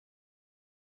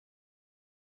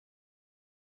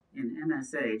In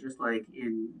MSA, just like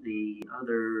in the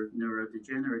other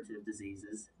neurodegenerative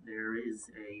diseases, there is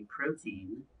a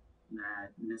protein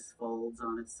that misfolds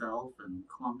on itself and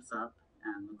clumps up,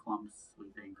 and the clumps we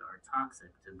think are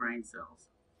toxic to brain cells.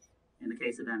 In the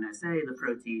case of MSA, the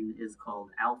protein is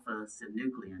called alpha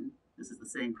synuclein. This is the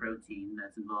same protein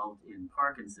that's involved in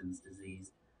Parkinson's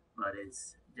disease, but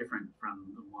it's different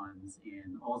from the ones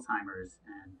in Alzheimer's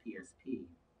and PSP.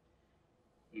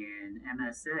 In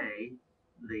MSA,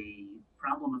 the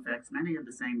problem affects many of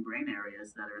the same brain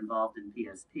areas that are involved in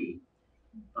PSP,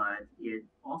 but it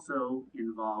also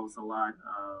involves a lot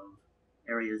of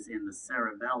areas in the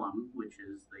cerebellum, which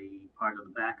is the part of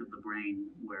the back of the brain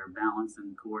where balance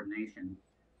and coordination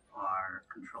are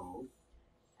controlled,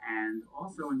 and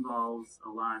also involves a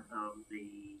lot of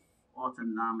the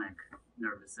autonomic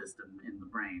nervous system in the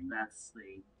brain. That's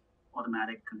the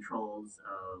automatic controls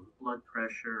of blood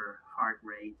pressure, heart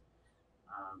rate,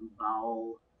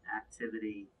 bowel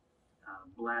activity,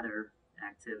 bladder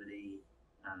activity,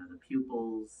 the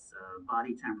pupils,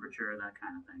 body temperature, that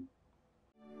kind of thing.